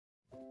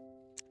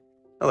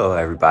Hello,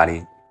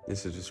 everybody.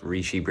 This is just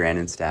Rishi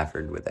Brandon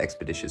Stafford with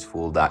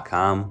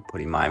expeditiousfool.com,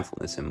 putting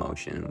mindfulness in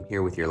motion. I'm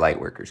here with your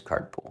Lightworkers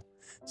card pool.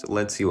 So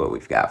let's see what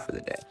we've got for the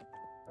day.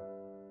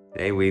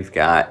 Today we've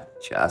got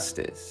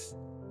justice.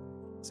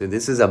 So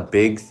this is a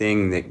big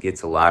thing that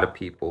gets a lot of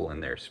people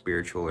in their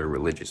spiritual or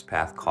religious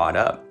path caught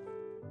up.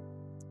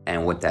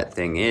 And what that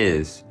thing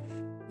is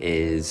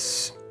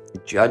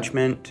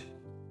judgment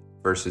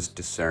versus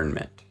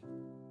discernment.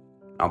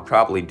 I'll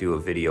probably do a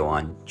video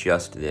on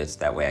just this,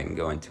 that way I can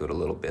go into it a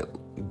little bit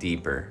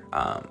deeper.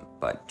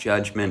 But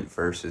judgment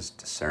versus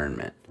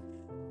discernment,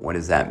 what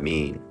does that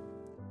mean?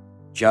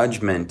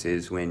 Judgment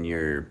is when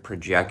you're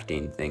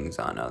projecting things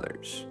on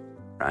others,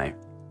 right?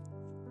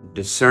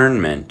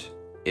 Discernment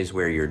is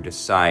where you're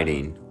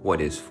deciding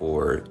what is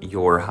for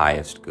your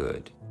highest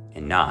good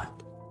and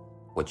not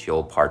what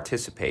you'll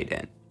participate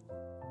in,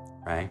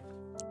 right?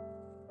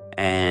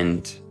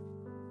 And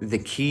the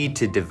key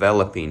to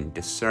developing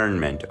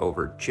discernment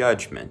over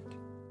judgment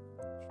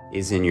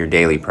is in your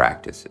daily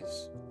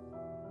practices.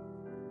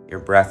 Your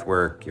breath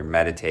work, your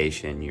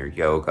meditation, your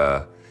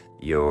yoga,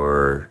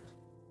 your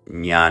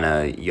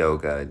jnana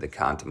yoga, the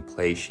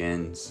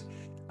contemplations,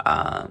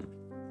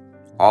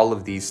 all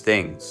of these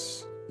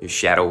things, your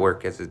shadow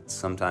work as it's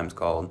sometimes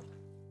called,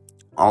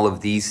 all of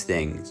these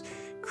things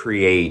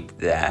create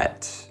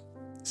that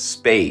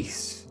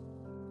space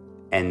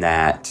and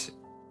that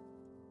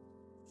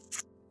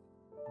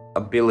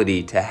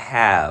ability to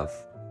have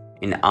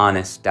an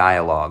honest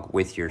dialogue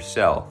with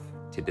yourself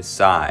to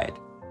decide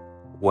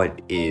what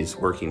is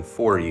working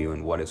for you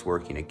and what is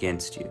working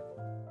against you.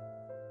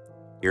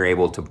 You're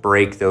able to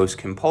break those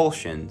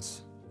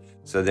compulsions,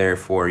 so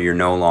therefore you're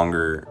no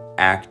longer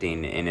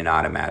acting in an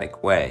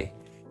automatic way.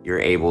 You're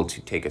able to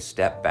take a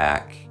step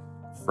back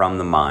from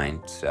the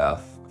mind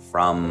stuff,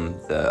 from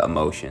the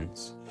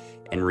emotions,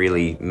 and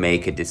really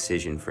make a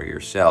decision for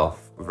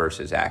yourself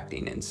versus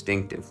acting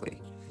instinctively.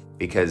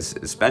 Because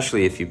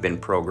especially if you've been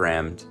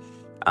programmed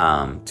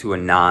to a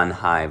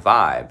non-high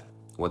vibe,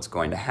 what's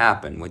going to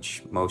happen,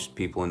 which most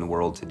people in the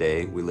world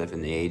today, we live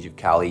in the age of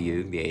Kali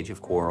Yuga, the age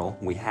of coral,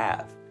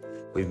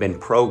 we've been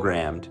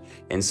programmed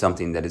in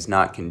something that is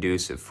not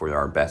conducive for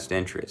our best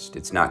interest.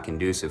 It's not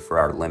conducive for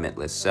our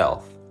limitless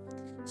self.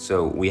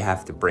 So we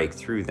have to break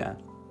through that.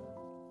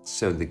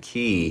 So the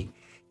key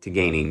to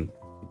gaining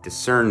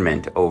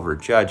discernment over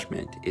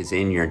judgment is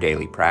in your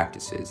daily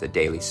practices, a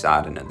daily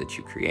sadhana that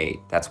you create.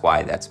 That's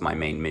why that's my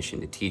main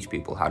mission, to teach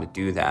people how to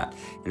do that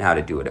and how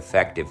to do it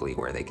effectively,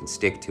 where they can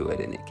stick to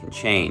it and it can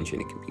change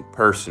and it can be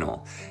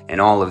personal.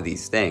 And all of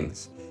these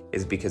things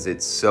is because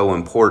it's so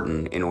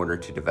important in order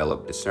to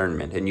develop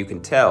discernment. And you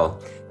can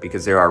tell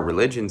because there are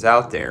religions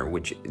out there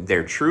which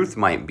their truth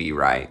might be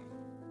right,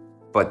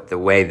 but the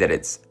way that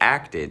it's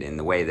acted and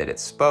the way that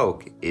it's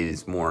spoke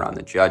is more on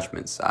the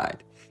judgment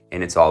side.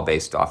 And it's all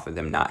based off of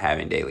them not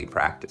having daily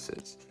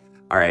practices.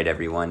 All right,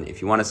 everyone,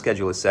 if you want to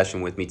schedule a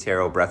session with me,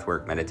 tarot,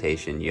 breathwork,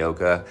 meditation,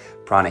 yoga,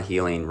 prana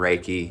healing,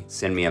 Reiki,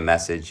 send me a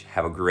message.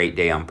 Have a great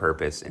day on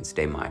purpose and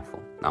stay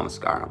mindful.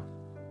 Namaskaram.